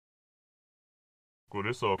ク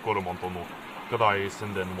リス・コルモントの巨大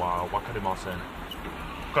宣伝はわかりません。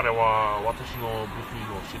彼は私の武器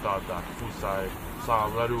の下だ封鎖さ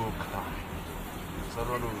れる方。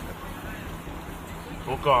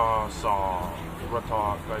どうかされた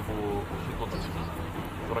外部人たち。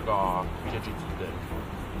それが現実で、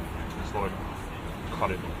それが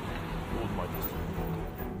彼の運命です。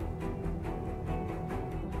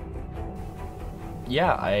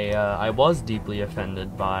Yeah, I was deeply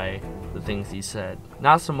offended by the things he said.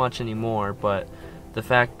 Not so much anymore, but the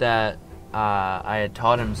fact that I had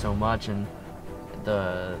taught him so much, and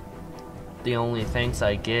the only thanks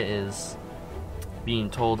I get is being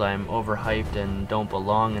told I'm overhyped and don't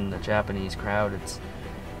belong in the Japanese crowd. It's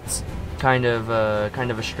kind of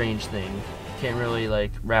a strange thing. You can't really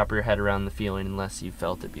like wrap your head around the feeling unless you've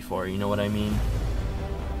felt it before. You know what I mean?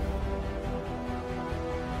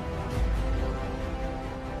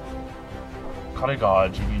 彼が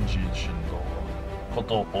自分自身のこ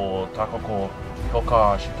とを高く評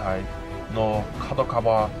価したいのかどうか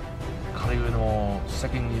は彼の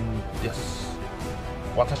責任です。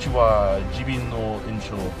私は自分の印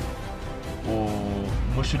象を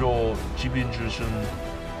むしろ自分自身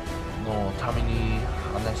のために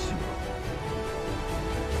話す。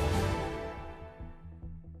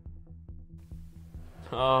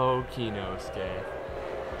Oh, Kinosuke,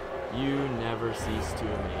 you never cease to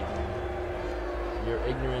amaze me. Your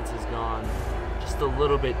ignorance has gone just a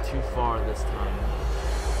little bit too far this time.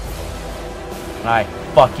 I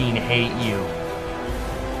fucking hate you.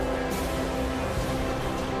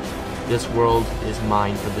 This world is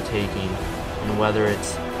mine for the taking, and whether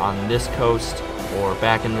it's on this coast, or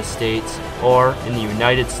back in the States, or in the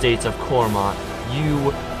United States of Corremont,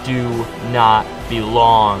 you do not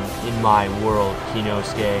belong in my world,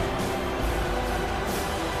 Kinosuke.